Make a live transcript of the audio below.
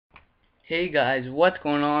Hey guys, what's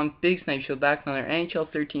going on? Big Snipe Show back on our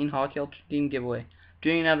NHL 13 Hockey Ultra Team giveaway.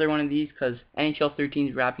 Doing another one of these because NHL 13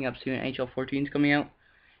 is wrapping up soon. NHL 14 is coming out.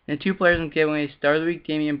 And the two players in the giveaway: Star of the Week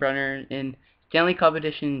Damien Brunner and Stanley Cup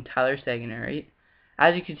Edition Tyler Seguin. Alright.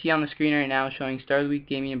 As you can see on the screen right now, showing Star of the Week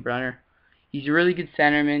Damien Brunner. He's a really good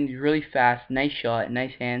centerman. He's really fast. Nice shot.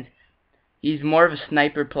 Nice hands. He's more of a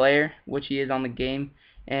sniper player, which he is on the game.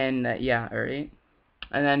 And yeah, alright.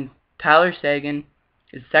 And then Tyler Seguin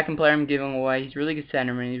is the second player I'm giving away. He's a really good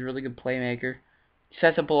centerman. He's a really good playmaker. He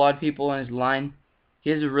sets up a lot of people in his line. He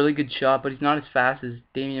has a really good shot, but he's not as fast as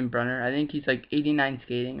Damien Brunner. I think he's like 89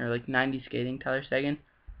 skating or like 90 skating, Tyler Seguin.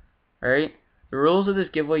 Alright? The rules of this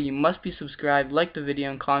giveaway: you must be subscribed, like the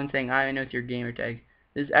video, and comment saying I know with your gamer tag.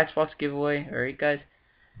 This is Xbox giveaway. Alright guys?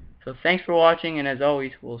 So thanks for watching, and as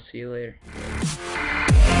always, we'll see you later.